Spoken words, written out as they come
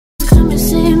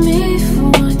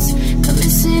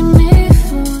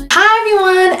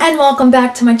And welcome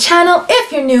back to my channel.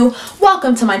 If you're new,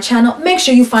 welcome to my channel. Make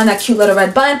sure you find that cute little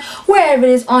red button wherever it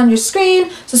is on your screen.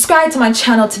 Subscribe to my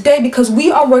channel today because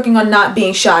we are working on not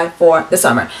being shy for the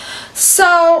summer.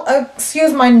 So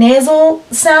excuse my nasal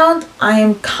sound. I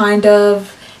am kind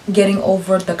of getting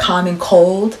over the common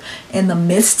cold in the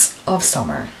midst of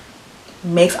summer.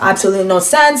 Makes absolutely no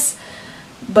sense,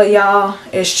 but y'all,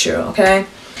 it's true. Okay,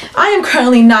 I am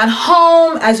currently not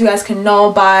home, as you guys can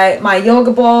know by my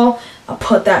yoga ball. I'll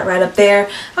put that right up there.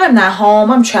 I'm not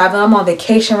home. I'm traveling. I'm on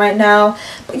vacation right now.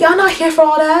 But y'all not here for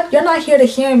all that. You're not here to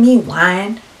hear me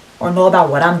whine or know about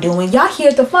what I'm doing. Y'all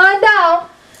here to find out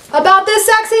about this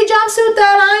sexy jumpsuit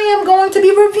that I am going to be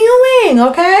reviewing,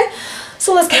 okay?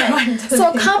 So let's get right into it.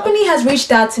 So a company has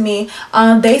reached out to me.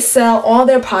 They sell all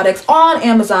their products on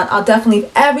Amazon. I'll definitely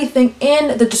leave everything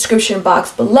in the description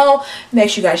box below. Make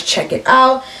sure you guys check it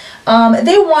out.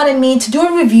 They wanted me to do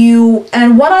a review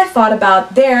and what I thought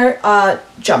about their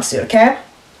jumpsuit, okay?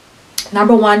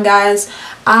 Number one, guys,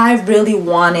 I really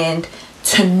wanted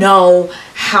to know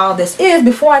how this is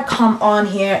before I come on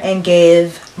here and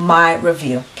give my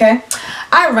review, okay?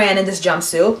 I ran in this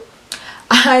jumpsuit.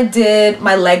 I did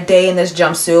my leg day in this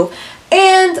jumpsuit,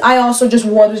 and I also just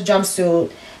wore this jumpsuit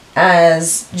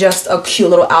as just a cute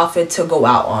little outfit to go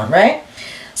out on, right?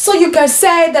 So you can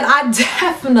say that I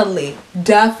definitely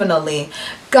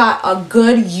got a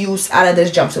good use out of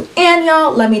this jumpsuit. And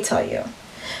y'all, let me tell you,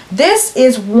 this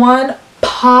is one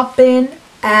poppin'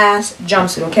 ass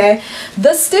jumpsuit, okay?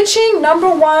 The stitching, number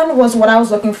one, was what I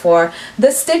was looking for.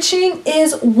 The stitching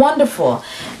is wonderful.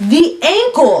 The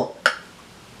ankle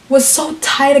was so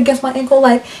tight against my ankle,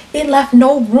 like it left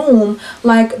no room,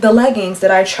 like the leggings that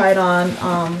I tried on.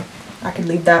 I could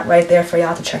leave that right there for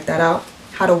y'all to check that out.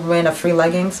 How to win a free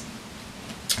leggings.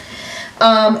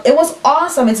 It was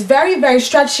awesome. It's very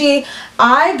stretchy.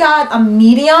 I got a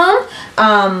medium.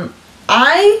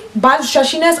 By the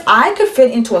stretchiness, I could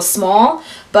fit into a small,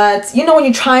 but you know when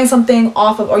you're trying something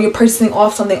off of, or you're purchasing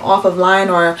something off of line,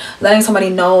 or letting somebody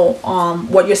know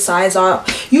what your size are,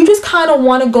 you just kind of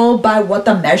want to go by what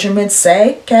the measurements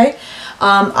say, okay?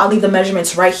 I'll leave the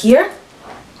measurements right here.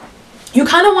 You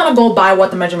kind of want to go by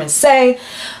what the measurements say.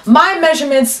 My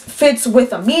measurements fits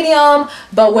with a medium,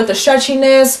 but with the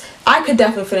stretchiness, I could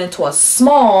definitely fit into a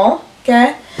small,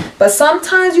 okay? But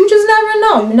sometimes you just never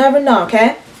know. You never know,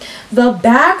 okay? The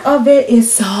back of it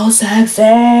is so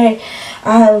sexy.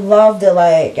 I loved it.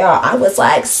 Like, y'all, I was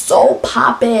like so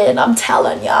popping. I'm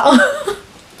telling y'all.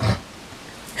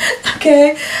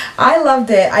 Okay? I loved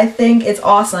it. I think it's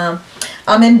awesome.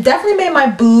 And definitely made my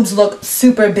boobs look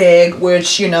super big,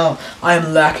 which, you know, I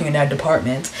am lacking in that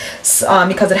department,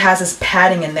 because it has this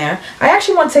padding in there. I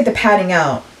actually want to take the padding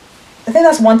out. I think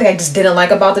that's one thing I just didn't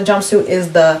like about the jumpsuit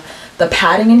is the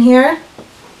padding in here.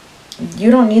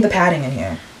 You don't need the padding in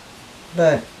here,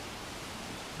 but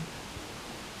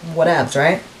whatevs,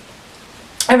 right?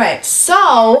 All right,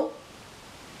 so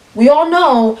we all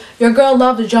know your girl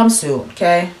loved the jumpsuit,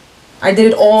 okay? I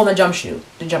did it all in the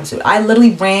jumpsuit. I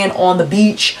literally ran on the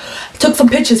beach, took some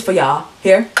pictures for y'all.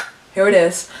 Here it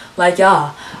is. Like,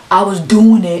 y'all, I was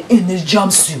doing it in this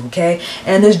jumpsuit, okay?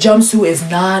 And this jumpsuit is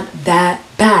not that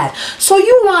bad. So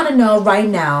you want to know right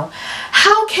now,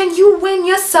 how can you win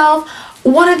yourself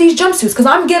one of these jumpsuits? Because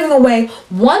I'm giving away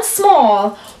one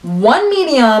small, one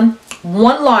medium,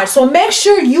 one large. So make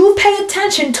sure you pay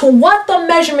attention to what the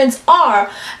measurements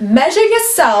are. Measure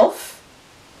yourself.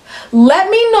 Let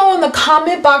me know in the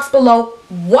comment box below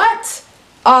what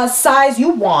size you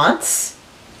want.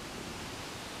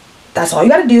 That's all you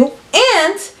gotta do.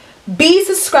 And be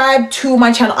subscribed to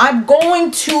my channel. I'm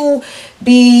going to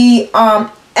be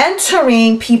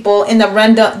entering people in the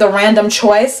random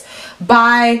choice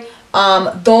by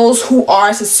those who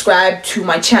are subscribed to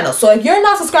my channel. So if you're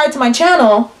not subscribed to my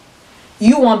channel,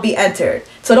 you won't be entered.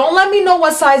 So don't let me know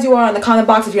what size you are in the comment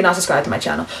box if you're not subscribed to my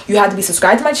channel. You have to be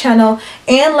subscribed to my channel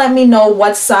and let me know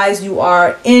what size you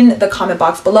are in the comment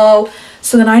box below,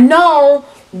 so that I know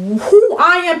who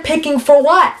I am picking for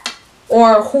what,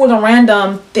 or who the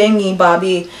random thingy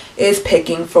bobby is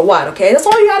picking for what, okay? That's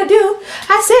all you gotta do.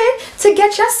 I said to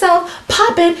get yourself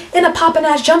popping in a poppin'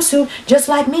 ass jumpsuit just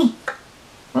like me.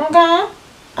 Okay?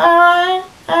 Alright?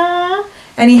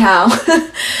 Anyhow,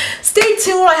 stay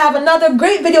tuned. I have another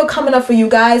great video coming up for you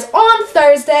guys on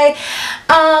Thursday.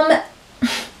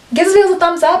 Give this video a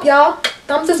thumbs up, y'all.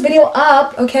 Thumbs this video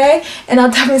up, okay? And I'll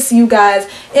definitely see you guys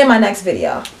in my next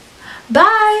video.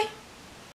 Bye.